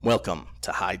Welcome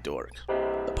to High Dork,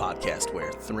 the podcast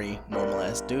where three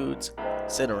normal-ass dudes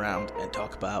sit around and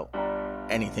talk about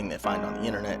anything they find on the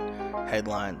internet,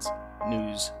 headlines,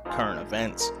 news, current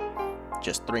events.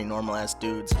 Just three normal-ass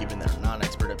dudes giving their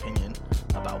non-expert opinion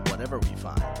about whatever we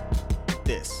find.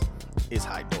 This is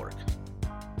High Dork.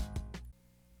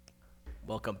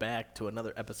 Welcome back to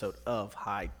another episode of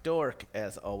High Dork.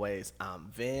 As always,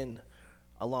 I'm Vin,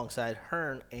 alongside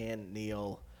Hearn and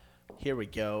Neil. Here we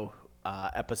go.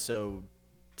 Episode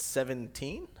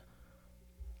 17?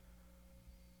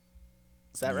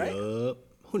 Is that right? Yup.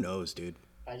 Who knows, dude?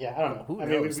 Yeah, I don't know. Who I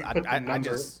knows? mean, we put the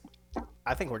number.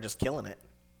 I think we're just killing it.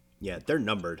 Yeah, they're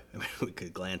numbered. I mean, we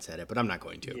could glance at it, but I'm not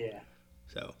going to. Yeah,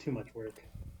 So, too much work.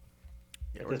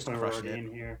 Yeah, At we're this just point, we're crushing already it.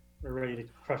 in here. We're ready to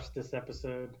crush this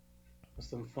episode with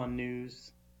some fun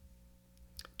news.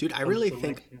 dude, I Some really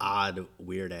think selection. odd,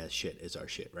 weird ass shit is our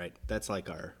shit, right? That's like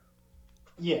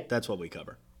Yeah, that's what we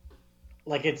cover.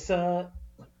 like it's I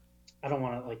don't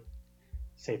want to like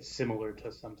say it's similar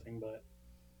to something, but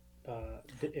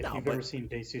if No, you've but- ever seen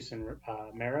Jesus and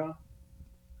Mara,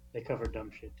 they cover dumb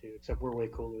shit too. Except we're way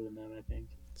cooler than them, I think.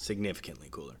 Significantly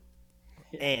cooler.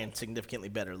 And significantly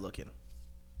better looking.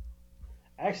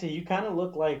 Actually, you kind of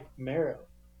look like Mara.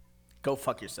 Go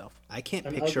fuck yourself. I can't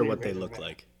An picture ugly what they version look of it.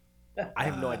 like. I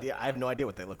have no idea. I have no idea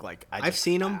what they look like. I've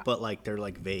seen them, but like they're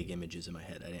like vague images in my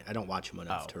head. I don't watch them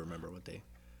enough Oh. to remember what they.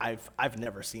 I've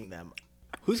never seen them.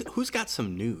 Who's got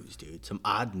some news, dude? Some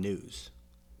odd news.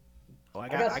 Oh, I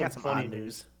got got some some funny odd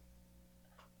news.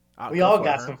 We Go all for it,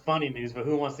 got Hearn. some funny news, but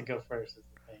who wants to go first is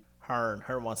the thing.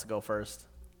 Hearn wants to go first.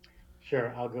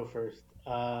 Sure, I'll go first.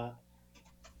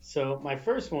 So my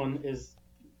first one is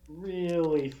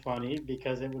really funny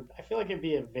because I feel like it'd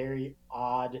be a very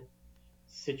odd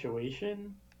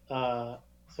situation. So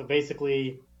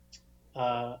basically,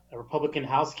 a Republican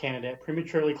House candidate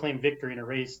prematurely claimed victory in a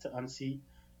race to unseat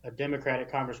a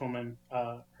Democratic Congresswoman.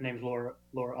 Her name's Laura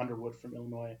Underwood from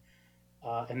Illinois,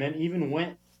 and then even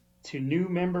went to new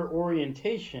member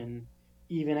orientation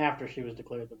even after she was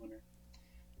declared the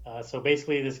winner. So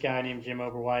basically, this guy named Jim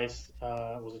Oberweis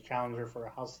was a challenger for a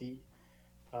House seat.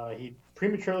 He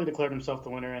prematurely declared himself the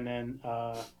winner, and then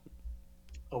a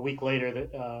week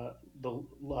later,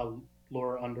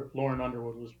 Lauren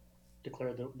Underwood was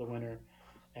declared the winner.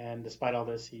 And despite all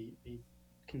this, he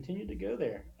continued to go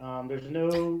there. There's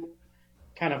no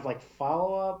kind of like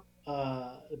follow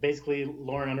up. Basically,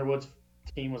 Lauren Underwood's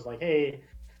team was like, "Hey,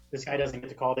 this guy doesn't get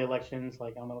to call the elections.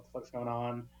 Like, I don't know what the fuck's going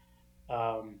on."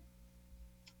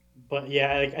 But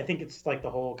yeah, I think it's like the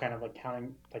whole kind of like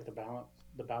counting, like the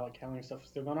ballot counting stuff is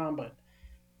still going on. But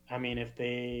I mean, if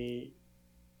they've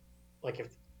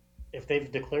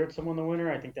declared someone the winner,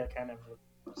 I think that kind of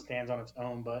stands on its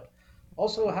own. But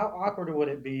also, how awkward would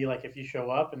it be, like if you show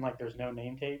up and like there's no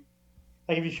name tape?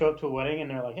 Like if you show up to a wedding and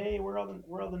they're like, "Hey, where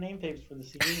are all the name tapes for the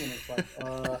CD?" And it's like,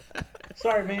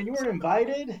 "Sorry, man, you weren't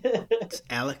invited." It's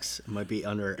Alex. It might be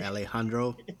under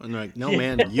Alejandro. And they're like, no,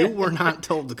 man, you were not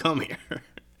told to come here.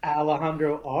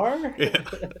 Alejandro R. Yeah.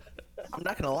 I'm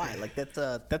not gonna lie, like that's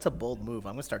a bold move.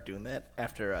 I'm gonna start doing that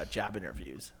after job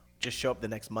interviews. Just show up the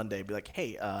next Monday and be like,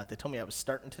 "Hey, they told me I was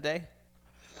starting today."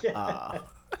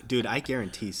 Dude, I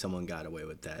guarantee someone got away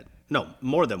with that. No,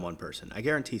 more than one person. I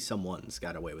guarantee someone's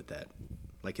got away with that.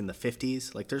 Like in the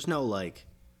 50s, like there's no like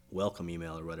welcome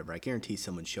email or whatever. I guarantee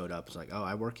someone showed up and was like, "Oh,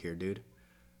 I work here, dude."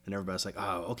 And everybody's like,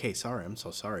 "Oh, okay, sorry. I'm so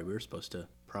sorry. We were supposed to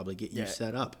probably get you Yeah.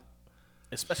 set up."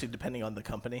 Especially depending on the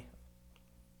company.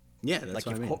 Yeah, that's Like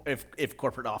what I mean. if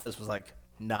corporate office was like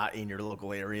not in your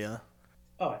local area,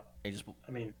 Oh, and just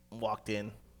I mean, walked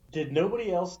in. did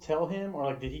nobody else tell him, or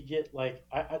like did he get like?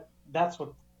 That's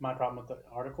what my problem with the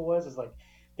article was. Is like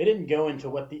they didn't go into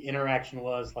what the interaction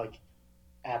was like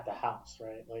at the house,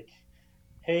 right? Like,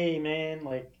 hey man,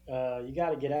 like you got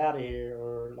to get out of here,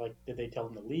 or like did they tell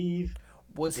him to leave?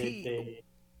 Was Did he? they?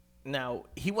 Now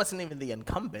he wasn't even the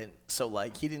incumbent, so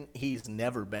like he's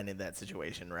never been in that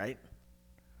situation, right?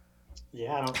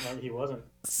 Yeah, I don't know. He wasn't.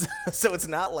 So it's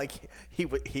not like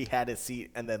he had his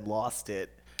seat and then lost it,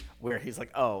 where he's like,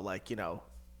 oh, like,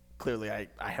 clearly I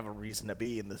have a reason to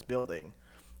be in this building.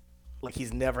 Like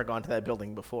he's never gone to that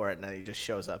building before, and then he just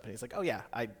shows up and he's like, oh yeah,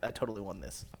 I totally won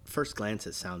this. First glance,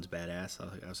 it sounds badass.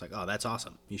 I was like, "Oh, that's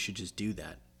awesome. You should just do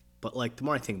that." But like the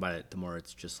more I think about it, the more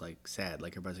it's just like sad.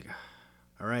 Like everybody's like,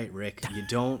 "All right, Rick, you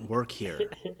don't work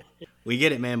here. We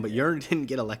get it, man, but you didn't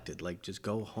get elected. Like, just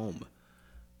go home."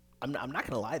 I'm not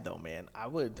gonna lie though, man. I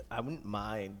wouldn't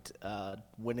mind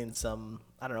winning some.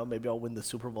 I don't know. Maybe I'll win the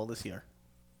Super Bowl this year,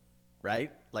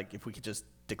 right? Like if we could just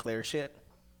declare shit.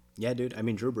 Yeah, dude. I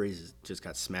mean, Drew Brees just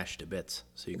got smashed to bits,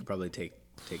 so you could probably take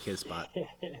his spot.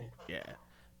 Yeah.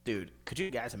 Dude, could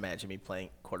you guys imagine me playing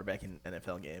quarterback in an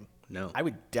NFL game? No. I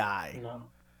would die. No,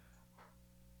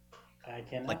 I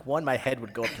cannot. Like, one, my head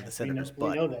would go up to the senator's we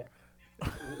butt. know that.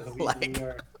 Like-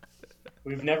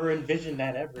 We've never envisioned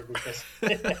that ever because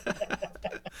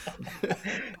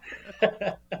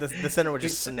The center would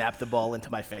just snap the ball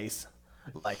into my face.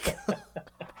 Like,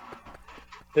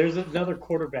 there's another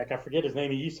quarterback. I forget his name.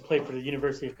 He used to play for the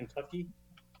University of Kentucky.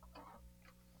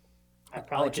 I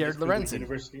probably could Jared just Google Lorenzen.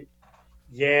 University.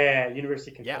 Yeah,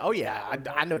 University of Kentucky. yeah, oh yeah,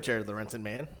 I know Jared Lorenzen,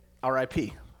 man.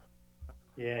 R.I.P.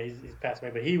 Yeah, he's passed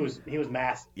away, but he was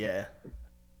massive. Yeah.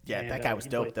 Yeah, And, that guy was he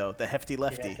dope, played- though. The hefty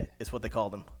lefty Yeah. is what they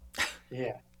called him.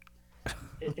 Yeah.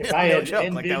 If No I had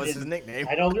joke, like that was his envisioned- nickname.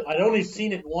 I'd only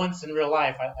seen it once in real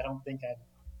life. I don't think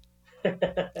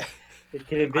I'd. It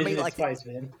can envision like- it twice,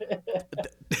 man.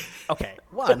 Okay,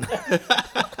 one.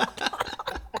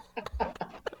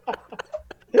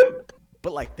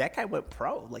 But, like, that guy went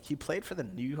pro. Like, he played for the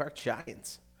New York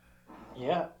Giants.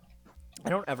 Yeah. I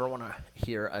don't ever want to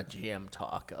hear a GM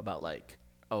talk about, like,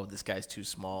 oh, this guy's too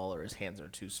small or his hands are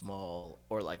too small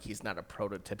or, like, he's not a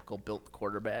prototypical built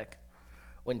quarterback.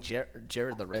 When Jared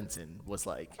Lorenzen was,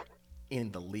 like,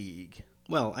 in the league.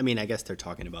 Well, I mean, I guess they're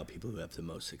talking about people who have the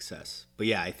most success. But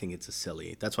yeah, I think it's a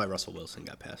silly. That's why Russell Wilson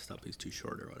got passed up. He's too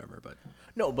short or whatever. But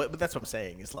No, but that's what I'm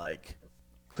saying is, like,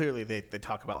 clearly they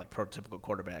talk about, like, prototypical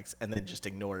quarterbacks and then just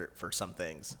ignore it for some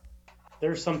things.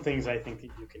 There's some things I think that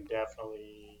you can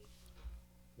definitely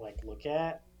like look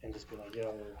at and just be like,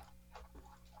 yo,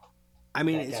 I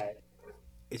mean, that guy.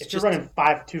 it's If just you're running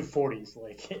 5.240s,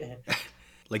 like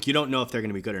like you don't know if they're going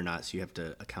to be good or not, so you have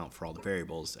to account for all the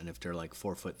variables. And if they're like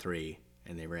 4'3"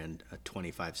 and they ran a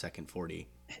 25-second 40,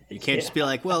 you can't just be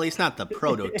like, well, he's not the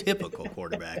prototypical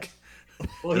quarterback.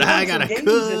 well, But he I won got some a games at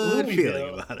good Louisville.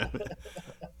 feeling about him.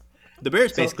 The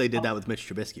Bears basically did that with Mitch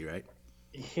Trubisky, right?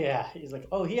 Yeah, he's like,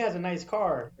 oh, he has a nice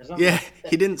car or something. Yeah,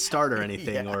 he didn't start or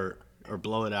anything Yeah. or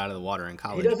blow it out of the water in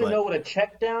college. He doesn't but know what a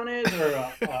check down is,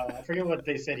 or I forget what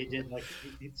they said he did. Like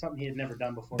something he had never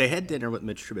done before. They had dinner with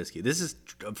Mitch Trubisky. This is,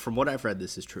 from what I've read,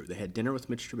 this is true. They had dinner with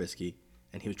Mitch Trubisky,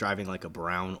 and he was driving like a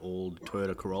brown old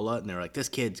Toyota Corolla, and they were like, this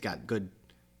kid's got good,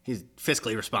 he's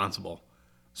fiscally responsible.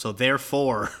 So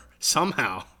therefore,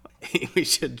 somehow, we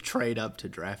should trade up to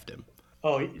draft him.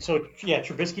 Oh, so yeah,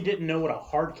 Trubisky didn't know what a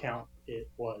hard count it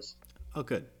was. Oh,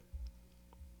 good.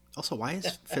 Also, why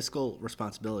is fiscal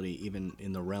responsibility even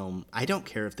in the realm? I don't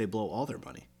care if they blow all their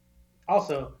money.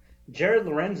 Also, Jared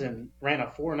Lorenzen ran a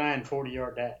 4.9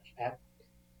 40-yard dash at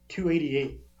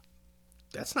 288.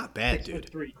 That's not bad, dude.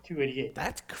 6'3", 288.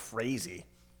 That's crazy.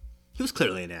 He was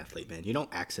clearly an athlete, man. You don't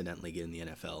accidentally get in the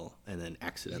NFL and then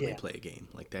accidentally Yeah. play a game.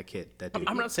 Like that kid, that dude.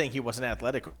 I'm not saying he wasn't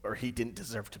athletic or he didn't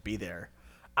deserve to be there.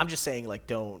 I'm just saying, like,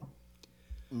 don't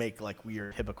make, like,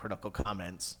 weird hypocritical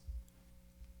comments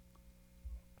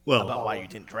well, about why you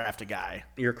didn't draft a guy.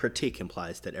 your critique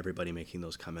implies that everybody making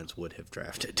those comments would have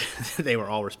drafted. They were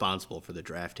all responsible for the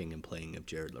drafting and playing of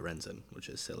Jared Lorenzen, which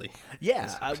is silly.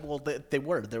 Yeah, well, they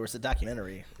were. There was a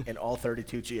documentary, and all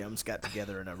 32 GMs got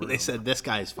together in a room. They said, this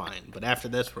guy's fine, but after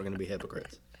this, we're going to be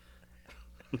hypocrites.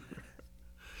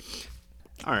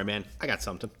 All right, man. I got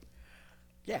something.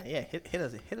 yeah, hit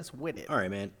us with it. All right,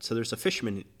 man. So there's a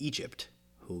fisherman in Egypt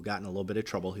who got in a little bit of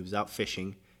trouble. He was out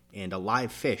fishing, and a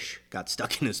live fish got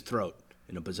stuck in his throat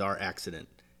in a bizarre accident,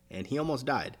 and he almost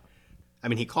died. I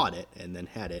mean, he caught it and then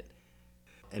had it,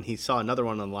 and he saw another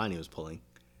one on the line he was pulling,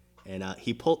 and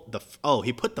he put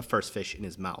the first fish in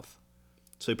his mouth.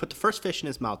 So he put the first fish in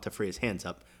his mouth to free his hands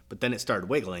up, but then it started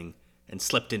wiggling and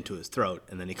slipped into his throat,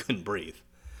 and then he couldn't breathe.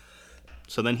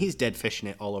 So then he's dead fishing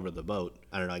it all over the boat.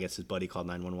 I don't know, I guess his buddy called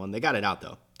 911. They got it out,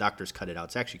 though. Doctors cut it out.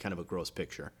 It's actually kind of a gross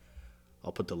picture.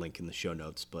 I'll put the link in the show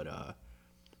notes, but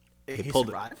He pulled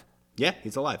it. survived? yeah,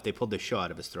 he's alive. They pulled the show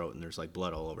out of his throat, and there's like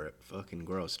blood all over it. Fucking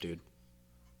gross, dude.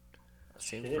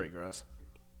 Seems Shit. pretty gross.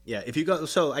 Yeah, if you go,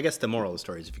 so I guess the moral of the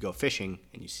story is if you go fishing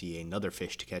and you see another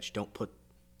fish to catch, don't put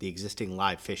the existing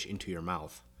live fish into your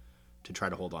mouth to try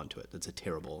to hold on to it. That's a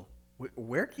terrible.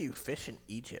 Where do you fish in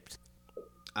Egypt?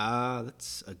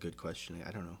 That's a good question.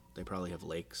 I don't know. They probably have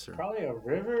lakes or. Probably a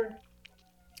river.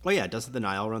 Oh yeah, doesn't the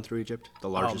Nile run through Egypt? The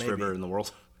largest maybe. river in the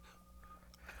world.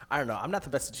 I don't know. I'm not the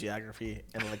best at geography,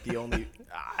 and like the only,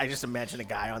 I just imagine a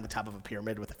guy on the top of a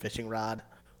pyramid with a fishing rod,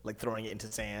 like throwing it into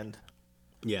sand.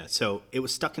 Yeah, so it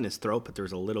was stuck in his throat, but there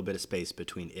was a little bit of space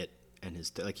between it and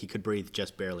his, like he could breathe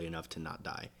just barely enough to not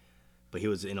die, but he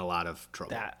was in a lot of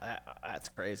trouble. That's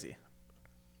crazy.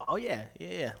 Oh yeah.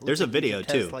 There's Looks a like video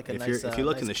Egypt has, too. like, a If you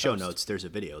look in nice the show coast. notes, there's a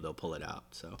video. They'll pull it out.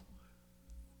 So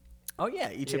Oh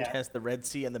yeah, Egypt Yeah. has the Red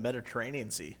Sea and the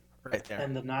Mediterranean Sea right there.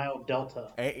 And the Nile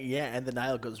Delta. And the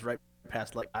Nile goes right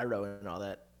past like Cairo and all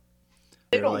that.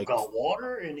 They They're don't like, got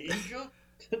water in Egypt.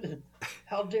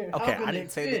 How dare? Okay, How can I they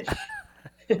didn't say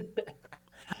fish?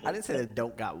 I didn't say they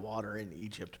don't got water in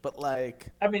Egypt, but like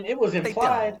I mean, it was they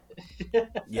implied.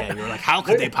 yeah, you're like, how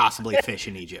could they possibly fish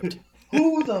in Egypt?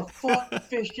 Who the fuck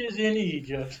fishes in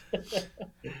Egypt?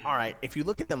 all right, if you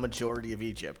look at the majority of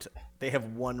Egypt, they have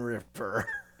one river.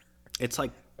 It's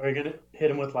like, Are you gonna hit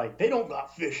them with like they don't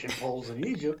got fishing poles in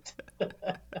Egypt?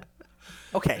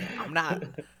 Okay, I'm not.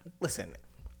 Listen,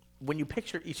 when you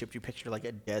picture Egypt, you picture like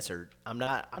a desert. I'm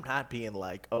not being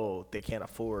like, oh, they can't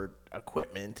afford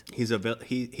equipment. he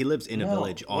lives in a No,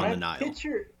 village when on I the Nile.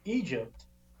 picture Egypt,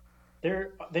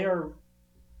 they are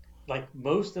like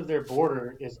most of their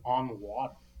border is on the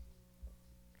water.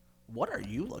 What are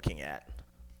you looking at?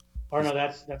 Or no,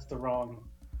 that's the wrong.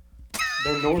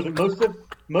 Their northern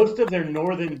most of their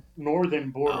northern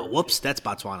Oh, border. whoops, that's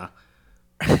Botswana.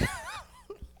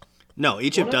 No,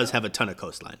 Egypt Well, no, does no. have a ton of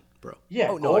coastline, bro. Yeah,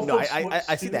 Oh no, Gulf no, of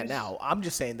I see that Suez. now. I'm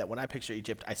just saying that when I picture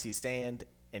Egypt, I see sand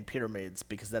and pyramids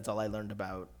because that's all I learned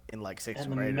about in like sixth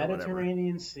And the grade or whatever.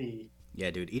 Mediterranean Sea Yeah,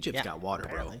 dude, Egypt's Yeah, got water,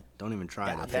 apparently. bro. Don't even try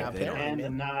Yeah, to yeah, think they don't. apparently.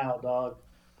 and the man. Nile, dog.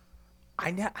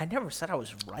 I never said I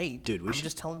was right. Dude, we I'm should-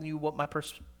 just telling you what my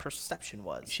perception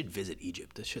was. You should visit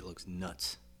Egypt. This shit looks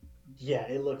nuts. Yeah,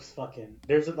 it looks fucking.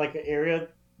 There's like an area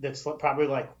that's probably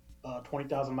like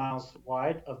 20,000 miles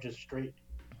wide of just straight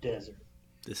desert.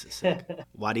 This is sick.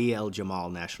 Wadi El Jamal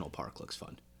National Park looks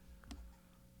fun.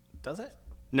 Does it?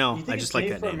 No, You think I it's just like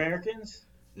safe that for name. Americans?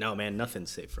 No, man,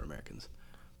 nothing's safe for Americans.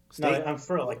 No, Stay- I'm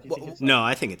for it. Like, you think it's like, No,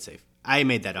 I think it's safe. I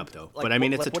made that up though, Like, but I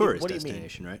mean what- it's a like, what do you- tourist what do you mean?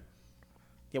 destination, right?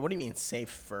 Yeah. What do you mean safe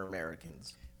for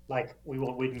Americans? like we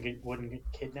wouldn't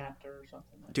get kidnapped or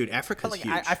something? Like Dude, Africa's Like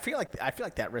huge. I feel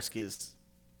like that risk is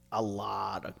a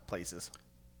lot of places.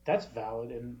 that's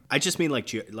valid. And I just mean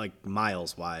like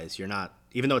miles wise, you're not,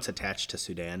 even though it's attached to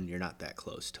Sudan, you're not that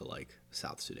close to like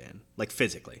South Sudan, like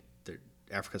physically.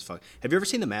 Africa's fuck. Have you ever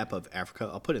seen the map of Africa?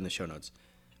 I'll put it in the show notes,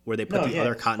 where they put No, the yeah,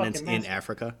 other it's continents fucking in massive.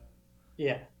 Africa.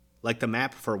 yeah, Like the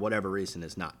map, for whatever reason,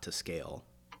 is not to scale.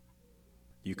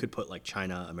 You could put like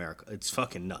China, America. It's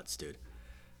fucking nuts, dude.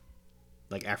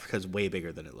 Like Africa's way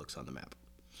bigger than it looks on the map.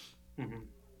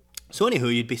 So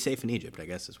anywho, you'd be safe in Egypt, I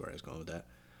guess is where I was going with that.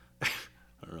 I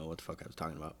don't know what the fuck I was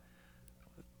talking about.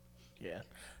 Yeah.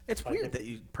 It's weird that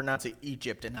you pronounce it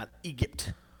Egypt and not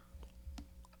Egypt.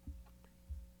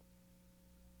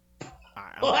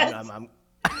 What? I'm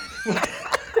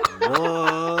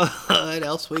What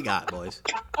else we got, boys?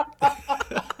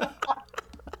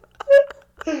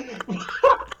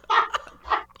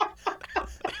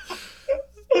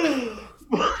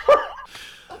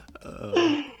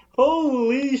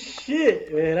 holy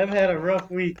shit, man! I've had a rough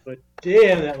week, but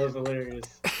damn, that was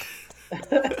hilarious.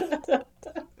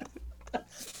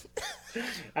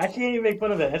 I can't even make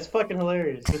fun of that. That's fucking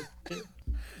hilarious.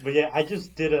 But yeah, I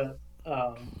just did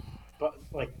but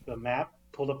like the map,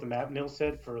 pulled up the map. Neil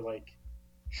said for like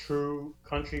true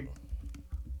country,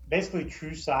 basically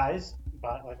true size,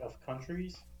 but like of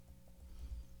countries.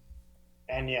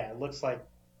 And yeah, it looks like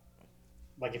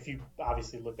if you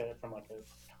obviously look at it from like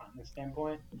a continent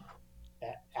standpoint,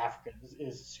 that Africa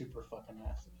is super fucking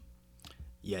massive.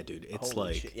 Yeah, dude, it's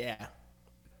holy like shit, yeah.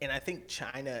 And I think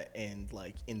China and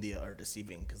like India are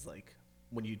deceiving because like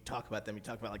when you talk about them, you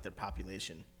talk about like their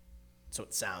population, so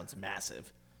it sounds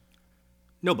massive.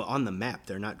 no, but on the map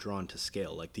they're not drawn to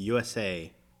scale. Like the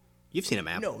USA, you've seen a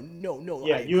map. No. Yeah, I agree, but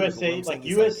what USA, I'm saying like is,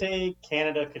 USA,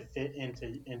 Canada could fit into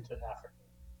Africa,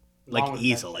 Like, along with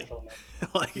easily. Central America.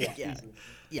 Like, Yeah, Yeah, easily.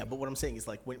 yeah, but what I'm saying is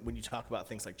like when you talk about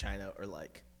things like China or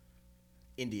like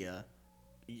India,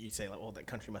 you say like, well, that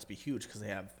country must be huge because they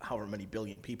have however many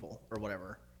billion people or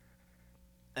whatever,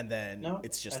 and then No,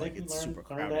 it's just I like think it's you super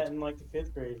learned that crowded. in like the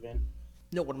fifth grade, Vin.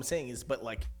 No, what I'm saying is, but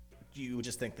like you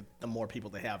just think that the more people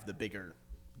they have, the bigger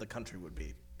the country would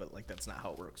be, but like that's not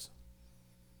how it works.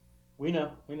 We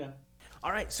know.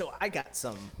 All right, so I got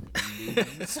some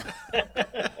news.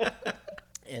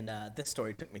 And this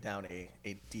story took me down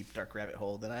a deep, dark rabbit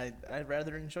hole that I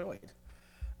rather enjoyed.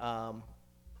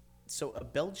 So a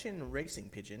Belgian racing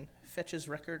pigeon fetches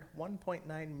record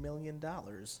 $1.9 million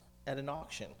at an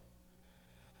auction.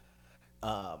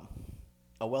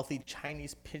 A wealthy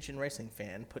Chinese pigeon racing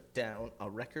fan put down a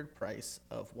record price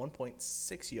of 1.6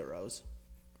 euros,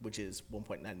 which is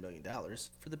 $1.9 million,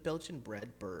 for the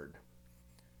Belgian-bred bird.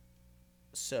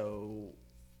 So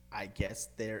I guess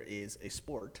there is a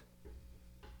sport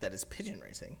that is pigeon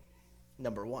racing,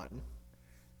 number one.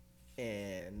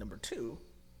 And number two,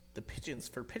 the pigeons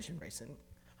for pigeon racing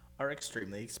are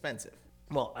extremely expensive.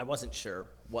 Well, I wasn't sure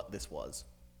what this was,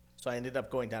 so I ended up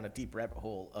going down a deep rabbit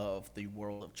hole of the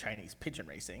world of Chinese pigeon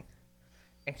racing.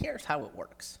 And here's how it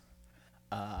works.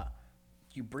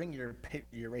 you bring your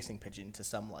racing pigeon to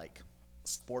some like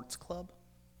sports club.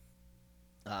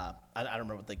 I don't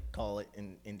remember what they call it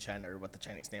in China or what the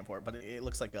Chinese stand for, but it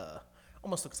looks like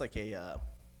almost looks like a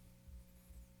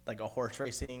horse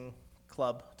racing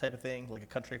club type of thing, like a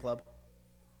country club,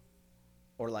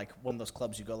 or like one of those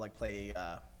clubs you go like play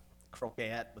croquet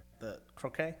at with the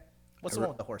croquet. What's the one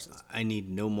with the horses? I need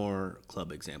no more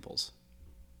club examples.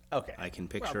 Okay, I can well,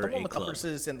 picture the one a with club. the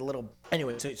horses and the little.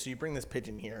 Anyway, so you bring this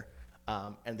pigeon here,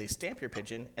 and they stamp your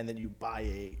pigeon, and then you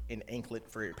buy an anklet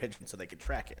for your pigeon so they can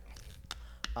track it.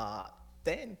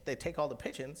 Then they take all the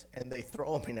pigeons and they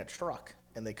throw them in a truck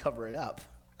and they cover it up,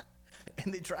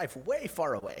 and they drive way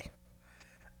far away.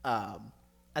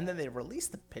 And then they release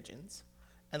the pigeons,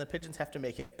 and the pigeons have to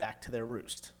make it back to their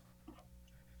roost.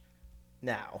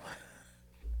 Now,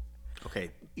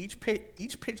 Okay, each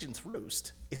pigeon's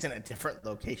roost is in a different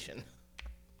location.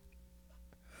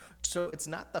 So it's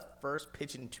not the first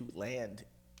pigeon to land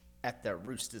at their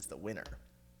roost is the winner.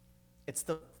 It's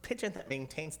the pigeon that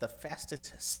maintains the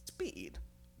fastest speed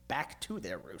back to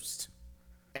their roost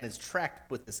and is tracked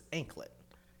with this anklet.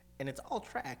 And it's all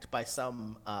tracked by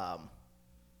some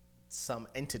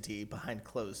entity behind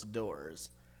closed doors.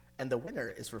 And the winner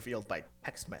is revealed by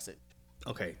text message.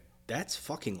 okay, that's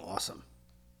fucking awesome.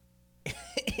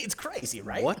 It's crazy,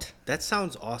 right? What? That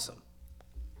sounds awesome.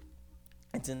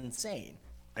 It's insane.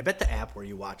 I bet the app where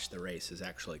you watch the race is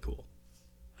actually cool.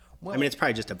 Well, I mean, it's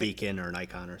probably just a beacon or an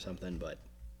icon or something, but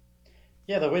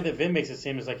Yeah, the way that Vin makes it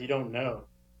seem is like you don't know.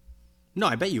 no,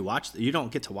 I bet you watch. You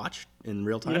don't get to watch in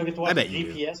real time. You don't get to watch I bet the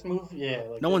you do. GPS move. Yeah.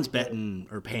 Like No one's that- betting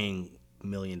or paying $1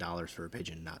 million for a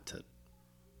pigeon not to.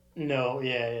 No,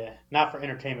 yeah. Not for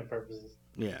entertainment purposes.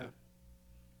 Yeah,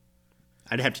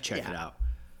 I'd have to check Yeah. it out.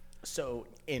 So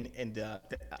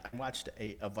I watched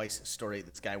a Vice story.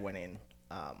 This guy went in,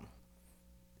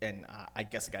 and I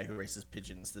guess a guy who races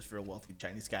pigeons, this real wealthy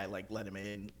Chinese guy, like let him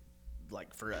in,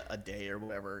 like for a day or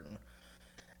whatever, and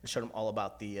showed him all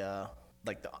about the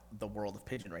world of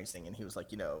pigeon racing. And he was like,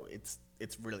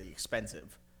 it's really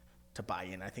expensive to buy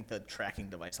in. I think the tracking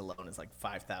device alone is like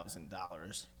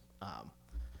 $5,000.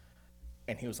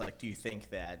 And he was like, do you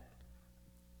think that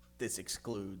this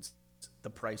excludes the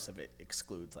price of it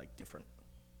excludes like different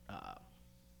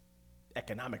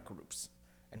economic groups?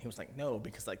 And he was like, no,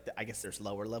 because like I guess there's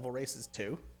lower level races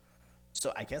too.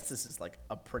 So I guess this is like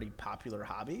a pretty popular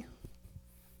hobby.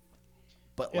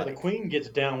 But Yeah, like, the Queen gets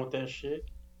down with that shit.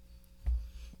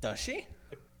 does she?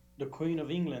 The Queen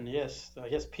of England, yes. I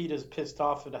guess Peter's pissed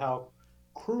off at how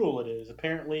cruel it is.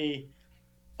 Apparently,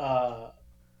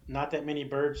 not that many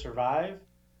birds survive.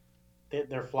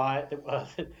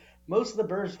 Most of the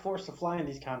birds forced to fly in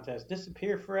these contests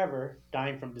disappear forever,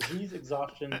 dying from disease,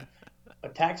 exhaustion,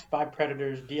 attacks by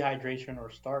predators, dehydration, or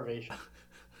starvation.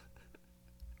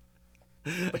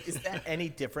 But is that any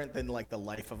different than like the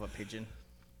life of a pigeon?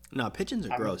 No, pigeons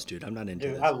are gross, dude. I'm not into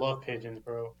Dude, this. I love pigeons,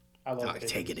 bro. I love Oh,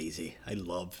 pigeons. take it easy. I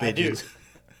love I do. pigeons.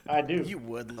 I do. You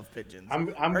would love pigeons. I'm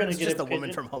Or gonna it's get just a the woman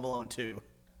pigeon. from Home Alone 2.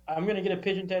 I'm gonna get a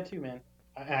pigeon tattoo, man.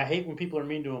 I hate when people are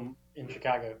mean to them in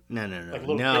Chicago. No. Like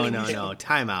little No. pigeons.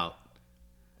 Time out.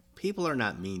 People are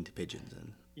not mean to pigeons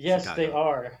in Yes, Chicago. they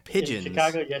are. Pigeons in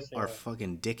Chicago, yes, they are are.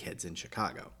 fucking dickheads in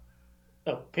Chicago.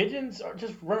 No, pigeons are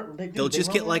just run. They'll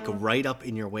just get like around. right up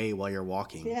in your way while you're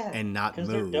walking Yeah, and not 'cause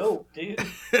move. They're dope, dude.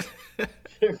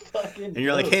 They're fucking. And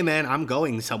you're like, dope. hey man, I'm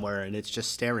going somewhere, and it's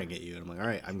just staring at you. And I'm like, all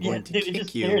right, I'm Yeah, going to dude, it kick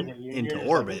just you stares at you. into You're just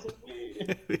orbit.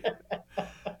 like, "This is weird."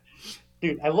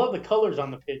 Dude, I love the colors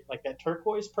on the pigeon, like that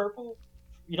turquoise purple.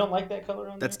 You don't like that color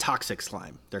on That's there? toxic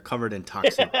slime. They're covered in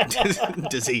toxic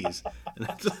disease. And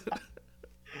that's-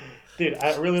 Dude,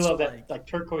 I really love that like- like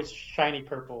turquoise shiny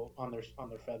purple on their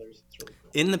feathers. It's really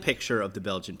cool. in the picture of the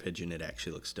Belgian pigeon, it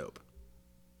actually looks dope.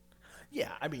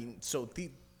 Yeah, I mean, so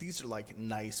these are like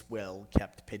nice,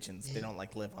 well-kept pigeons. They don't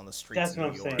like live on the streets That's of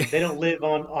what New I'm York. saying. They don't live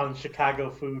on Chicago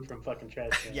food from fucking trash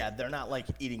cans. Yeah, they're not like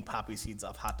eating poppy seeds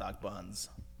off hot dog buns.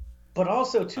 But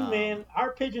also, too, man,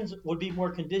 our pigeons would be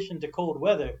more conditioned to cold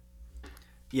weather.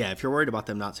 Yeah, if you're worried about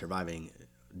them not surviving,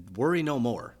 worry no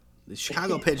more. The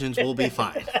Chicago pigeons will be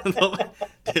fine.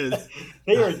 Dude,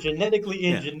 They are genetically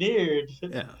engineered.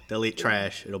 yeah, they'll eat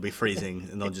trash. It'll be freezing,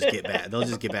 and they'll just get back. They'll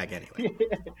just get back anyway.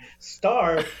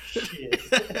 Starve. Shit.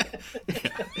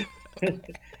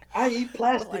 I eat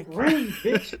plastic rings,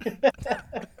 bitch.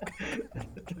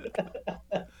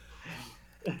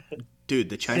 Dude,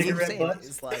 the Chinese. Cigarette Saying butts?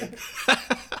 is like,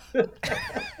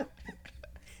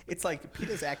 it's like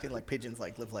PETA's acting like pigeons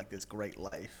like live like this great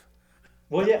life.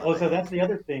 Well, yeah. Oh, so that's the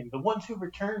other thing. The ones who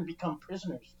return become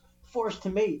prisoners, forced to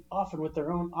mate, often with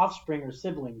their own offspring or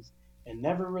siblings, and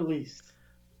never released.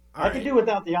 I could do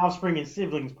without the offspring and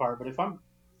siblings part, but if I'm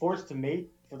forced to mate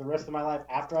for the rest of my life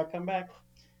after I come back,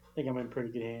 I think I'm in pretty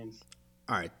good hands.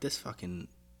 All right, this fucking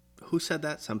who said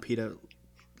that? Some PETA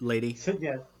lady. So,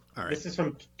 yeah, All right, this is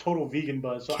from Total Vegan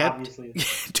Buzz, so kept obviously,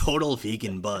 total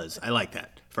vegan buzz. I like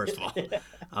that. First of all,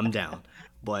 I'm down.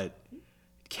 But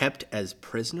kept as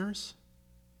prisoners?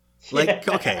 Like,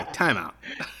 okay, time out.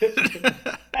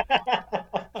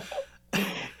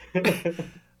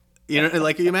 You know,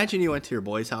 like imagine you went to your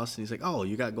boy's house and he's like, "Oh,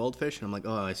 you got goldfish," and I'm like,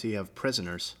 "Oh, I see you have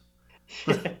prisoners."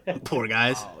 Poor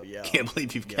guys. Oh, yo. Can't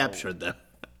believe you've captured them.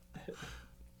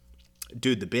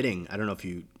 Dude, the bidding, I don't know if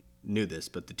you knew this,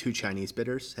 but the two Chinese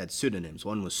bidders had pseudonyms.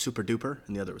 One was Super Duper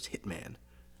and the other was Hitman.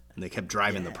 And they kept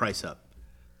driving the price up.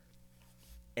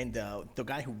 And the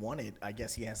guy who won it, I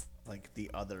guess he has like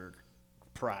the other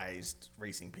prized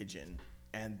racing pigeon,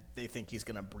 and they think he's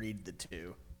gonna breed the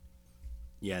two.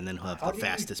 Yeah, and then he'll have How the do you-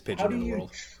 fastest how pigeon do in the you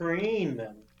world. train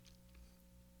them?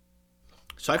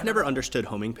 So I've never understood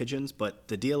homing pigeons, but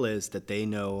the deal is that they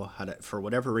know how to, for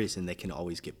whatever reason, they can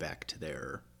always get back to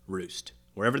their roost.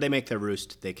 Wherever they make their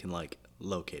roost, they can like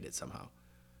locate it somehow.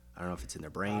 I don't know if it's in their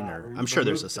brain or I'm sure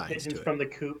there's a Remove the science pigeons to it. from the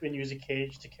coop and use a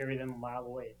cage to carry them a mile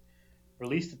away.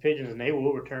 Release the pigeons and they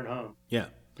will return home. Yeah.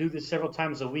 Do this several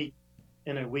times a week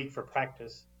for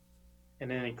practice, and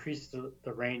then increase the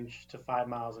range to 5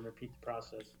 miles and repeat the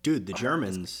process. Dude, the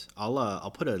Germans,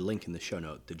 I'll put a link in the show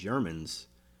note. The Germans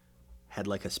had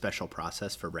like a special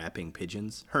process for wrapping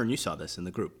pigeons. Hearn, you saw this in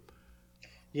the group.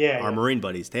 Yeah, Our yeah. Marine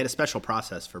buddies, they had a special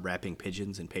process for wrapping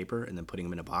pigeons in paper and then putting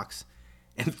them in a box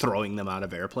and throwing them out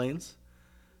of airplanes.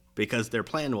 Because their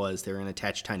plan was they were going to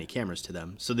attach tiny cameras to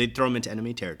them. So they'd throw them into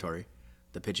enemy territory.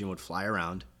 The pigeon would fly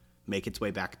around, make its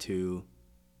way back to,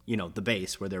 you know, the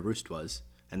base where their roost was,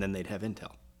 and then they'd have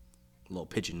intel. A little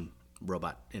pigeon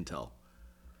robot intel.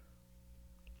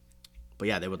 But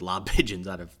yeah, they would lob pigeons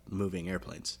out of moving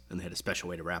airplanes, and they had a special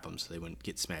way to wrap them so they wouldn't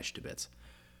get smashed to bits.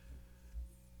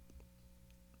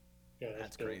 Yeah,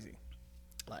 That's good. crazy.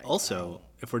 Like, Also,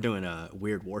 if we're doing a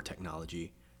weird war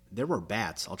technology, there were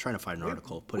bats. I'll try to find an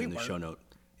article, put it in the weren't. show note.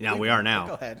 Yeah, we are now.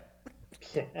 Go ahead.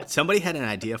 Somebody had an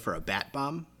idea for a bat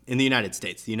bomb in the United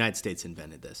States. The United States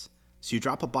invented this. So you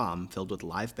drop a bomb filled with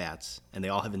live bats, and they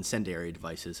all have incendiary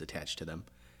devices attached to them.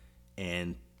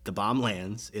 And the bomb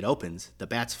lands, it opens, the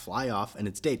bats fly off, and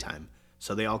it's daytime.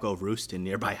 So they all go roost in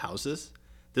nearby houses.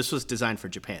 This was designed for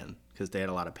Japan because they had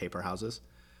a lot of paper houses.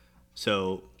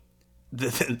 So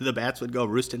the bats would go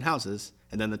roost in houses,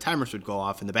 and then the timers would go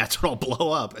off, and the bats would all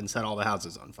blow up and set all the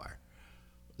houses on fire.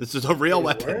 This is a real Did it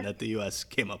weapon work? that the U.S.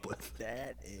 came up with.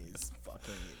 That is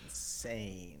fucking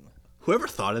insane. Whoever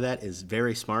thought of that is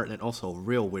very smart and also a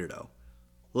real weirdo.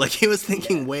 Like, he was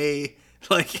thinking way,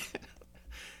 like,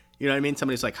 you know what I mean?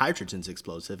 Somebody's like, hydrogen's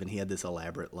explosive, and he had this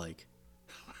elaborate, like,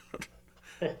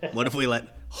 what if we let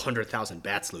 100,000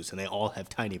 bats loose and they all have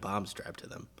tiny bombs strapped to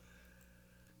them?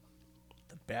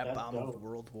 The bat That's bomb dope. of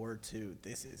World War II.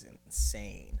 This is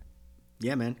insane.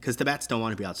 Yeah, man, because the bats don't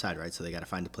want to be outside, right? So they got to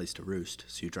find a place to roost.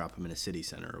 So you drop them in a city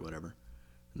center or whatever,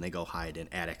 and they go hide in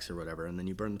attics or whatever, and then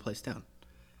you burn the place down.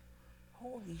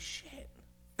 Holy shit.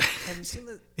 Have you seen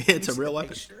the It's have a you seen real the weapon.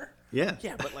 picture? Yeah.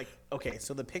 Yeah, but like, okay,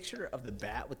 so the picture of the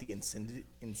bat with the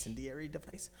incendiary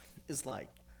device is like,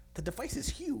 the device is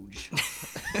huge.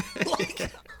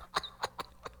 Like,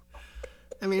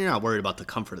 I mean, you're not worried about the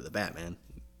comfort of the bat, man.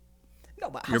 no,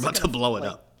 but You're how's it about to gonna, blow it like-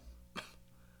 up.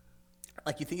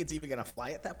 Like, you think it's even gonna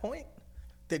fly at that point?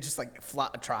 They just like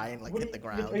try and like What hit the are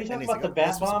ground. you and talking he's about like, the "Oh, bat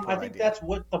this was a bomb? I poor think idea." that's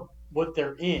what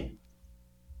they're in.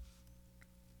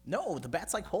 No, the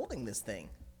bat's like holding this thing.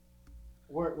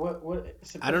 What?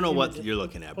 I don't know what you're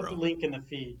looking at, Put bro. the link in the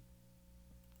feed.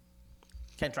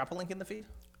 Can I drop a link in the feed?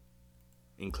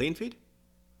 In clean feed?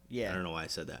 Yeah. I don't know why I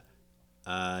said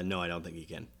that. No, I don't think you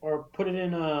can. Or put it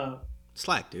in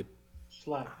Slack, dude.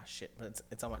 Slack. Ah, shit, but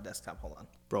it's on my desktop. Hold on.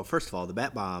 Bro, first of all, the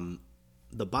bat bomb,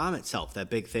 the bomb itself, that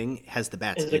big thing, has the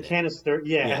bats Is in the it. canister?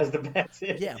 Yeah, Yeah. it has the bats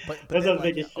in. Yeah, but that's then, the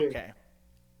biggest shit. okay.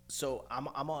 So I'm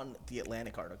on the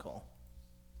Atlantic article.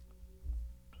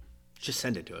 Just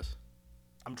send it to us.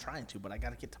 I'm trying to, but I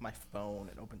gotta get to my phone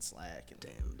and open Slack. And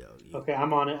Damn, doggy. Okay,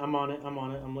 I'm on it.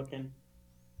 I'm looking.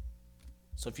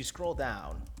 so if you scroll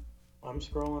down, I'm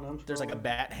scrolling. there's like a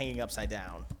bat hanging upside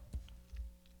down.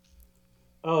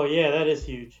 Oh yeah, that is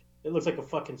huge. It looks like a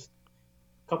fucking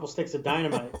couple sticks of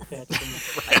dynamite.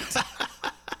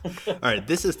 All right,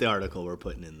 this is the article we're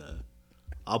putting in the...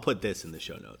 I'll put this in the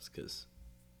show notes, because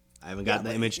I haven't gotten the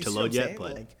but image you to see what load I'm yet, saying?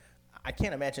 but... Like, I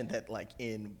can't imagine that like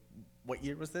in what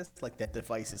year was this? Like that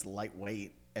device is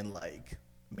lightweight and like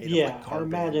made of Yeah, like I carbon.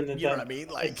 imagine that. You know what I mean?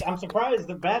 Like I'm surprised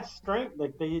the bat's strength.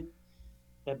 Like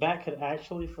that bat could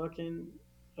actually fucking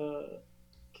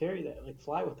carry that, like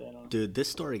fly with that on. Dude, this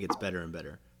story gets better and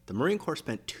better. The Marine Corps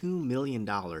spent $2 million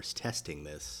testing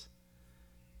this,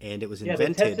 and it was Yeah,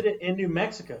 invented. they tested it in New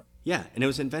Mexico. Yeah, and it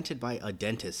was invented by a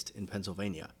dentist in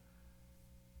Pennsylvania.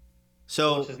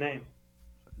 So What's his name?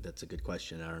 that's a good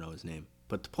question. I don't know his name,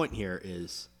 but the point here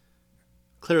is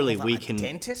clearly we can.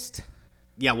 Dentist?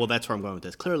 Yeah, well, that's where I'm going with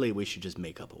this. Clearly, we should just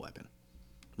make up a weapon,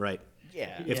 right?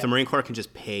 Yeah. If the Marine Corps can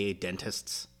just pay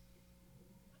dentists,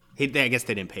 I guess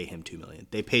they didn't pay him $2 million.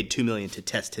 They paid $2 million to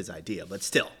test his idea, but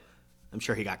still, I'm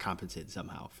sure he got compensated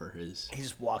somehow for his. He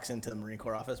just walks into the Marine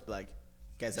Corps office, be like,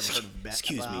 "You guys ever heard of Bat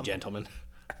Excuse me, Bomb?" gentlemen.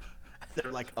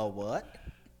 They're like, "Oh, what?"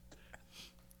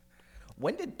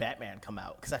 When did Batman come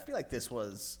out? Because I feel like this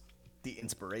was the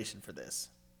inspiration for this.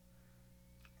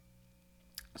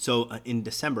 So, in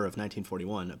December of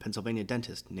 1941, a Pennsylvania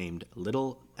dentist named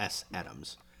Little S.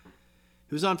 Adams.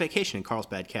 He was on vacation in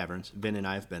Carlsbad Caverns. Vin and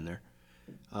I have been there.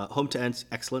 Home to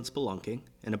excellent spelunking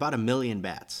and about 1 million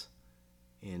bats.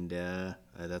 And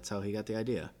that's how he got the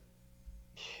idea.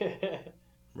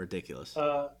 Ridiculous.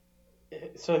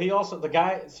 So he also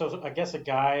I guess a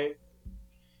guy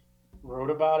wrote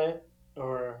about it,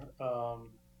 or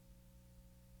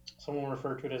someone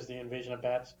referred to it as the invasion of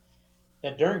bats.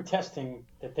 That during testing,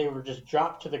 that they were just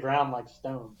dropped to the ground like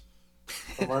stones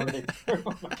from wherever they threw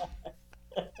them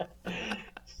at.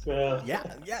 So Yeah,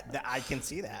 I can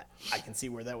see that. I can see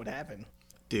where that would happen.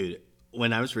 Dude,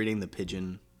 when I was reading the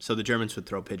pigeon, so the Germans would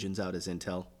throw pigeons out as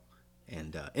intel,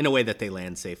 and in a way that they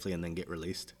land safely and then get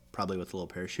released, probably with a little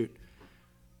parachute.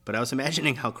 But I was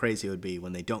imagining how crazy it would be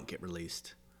when they don't get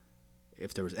released,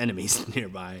 if there was enemies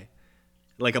nearby.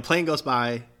 Like a plane goes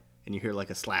by, and you hear like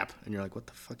a slap, and you're like, what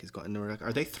the fuck is going on? And we're like,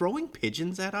 are they throwing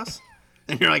pigeons at us?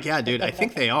 And you're like, yeah, dude, I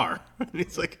think they are. And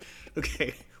it's like,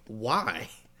 okay, why?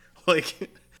 Like,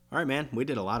 all right, man, we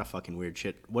did a lot of fucking weird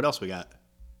shit. What else we got?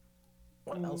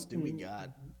 What else do we got?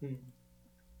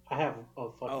 I have a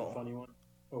fucking funny one,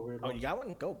 a weird Oh, one. you got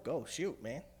one? Go, shoot,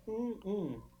 man.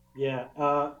 Yeah.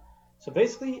 So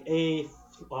basically, a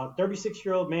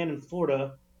 36-year-old man in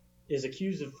Florida is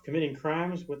accused of committing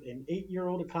crimes with an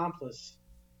 8-year-old accomplice.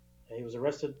 He was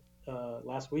arrested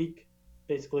last week.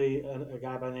 Basically, a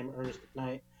guy by the name of Ernest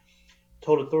McKnight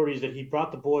told authorities that he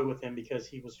brought the boy with him because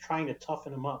he was trying to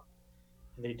toughen him up,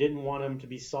 and they didn't want him to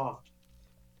be soft.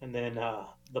 And then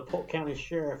the Polk County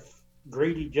Sheriff,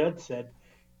 Grady Judd, said,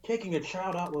 "Taking a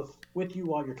child out with you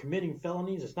while you're committing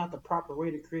felonies is not the proper way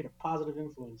to create a positive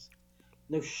influence."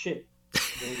 No shit,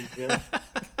 Grady Judd.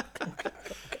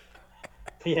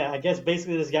 Yeah, I guess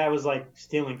basically this guy was like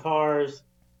stealing cars,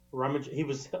 He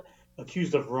was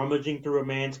accused of rummaging through a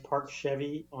man's parked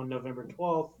Chevy on November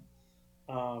 12th.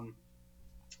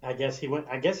 I guess he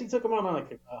took him on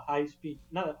like a high speed,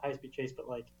 not a high speed chase, but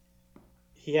like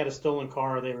he had a stolen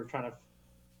car. They were trying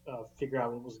to figure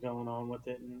out what was going on with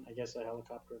it, and I guess a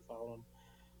helicopter followed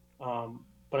him.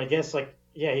 But I guess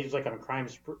he was like on a crime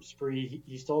spree.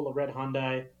 He stole a red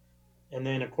Hyundai, and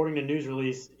then according to news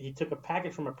release, he took a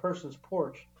package from a person's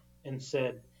porch and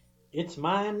said, "It's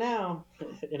mine now,"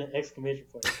 in an exclamation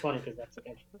point. It's funny because that's the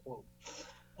actual quote.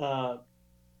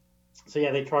 So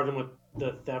yeah, they charged him with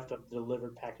the theft of the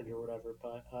delivered package or whatever.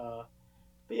 But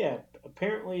yeah,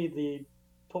 apparently the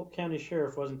Polk County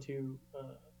Sheriff wasn't too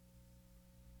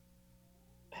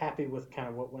happy with kind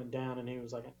of what went down, and he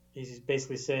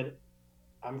basically said,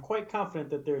 "I'm quite confident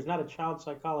that there's not a child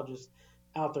psychologist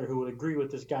out there who would agree with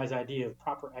this guy's idea of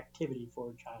proper activity for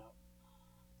a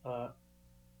child."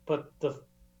 But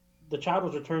the child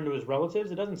was returned to his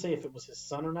relatives. It doesn't say if it was his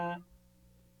son or not.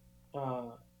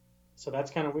 So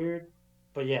that's kind of weird.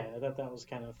 But yeah, I thought that was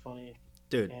kind of funny.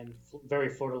 Dude. And very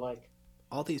Florida-like.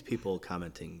 All these people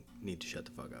commenting need to shut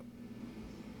the fuck up.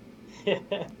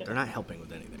 They're not helping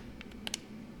with anything.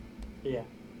 Yeah.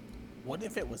 What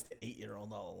if it was the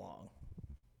 8-year-old all along?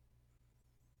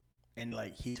 And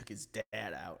like he took his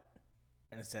dad out,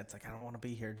 and his dad's like, "I don't want to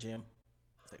be here, Jim."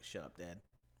 It's like, "Shut up, Dad.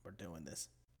 We're doing this."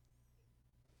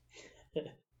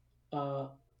 I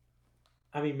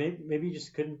mean, maybe you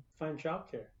just couldn't find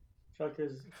childcare.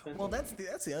 Childcare is expensive. Well, that's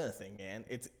the other thing, man.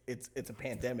 It's a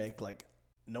pandemic. Like,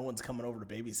 no one's coming over to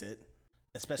babysit.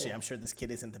 Especially, Yeah. I'm sure this kid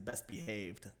isn't the best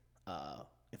behaved.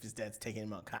 If his dad's taking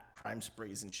him on crime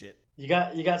sprees and shit. You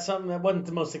got something that wasn't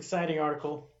the most exciting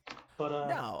article, but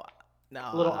No.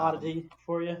 a little oddity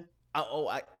for you.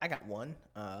 I got one.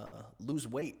 Lose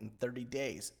weight in 30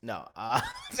 days. No.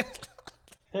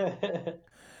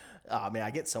 Oh man, I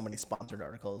get so many sponsored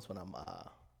articles when I'm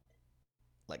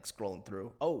like scrolling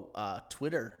through.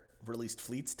 Twitter released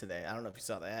fleets today. I don't know if you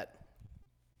saw that.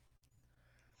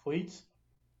 Fleets?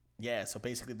 Yeah, so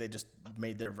basically they just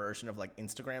made their version of like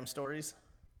Instagram stories.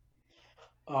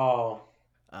 Oh.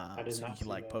 did So you not can see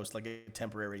like that. post like a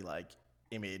temporary like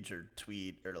image or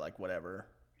tweet or like whatever.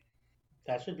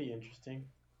 That should be interesting.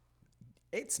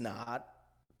 It's not,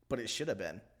 but it should have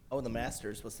been. Oh, the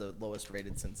Masters was the lowest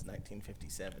rated since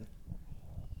 1957.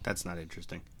 That's not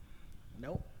interesting.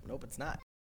 Nope, it's not.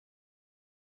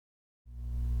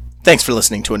 Thanks for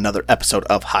listening to another episode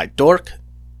of High Dork.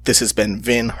 This has been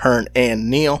Vin, Hearn, and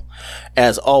Neil.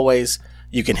 As always,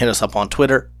 you can hit us up on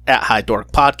Twitter at High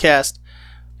Dork Podcast,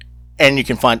 and you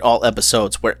can find all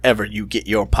episodes wherever you get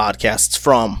your podcasts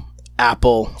from: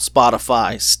 Apple,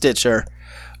 Spotify, Stitcher,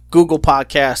 Google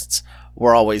Podcasts.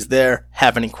 We're always there.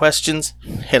 Have any questions?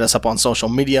 Hit us up on social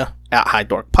media at High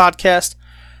Dork Podcast.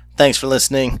 Thanks for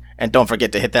listening, and don't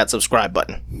forget to hit that subscribe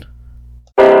button.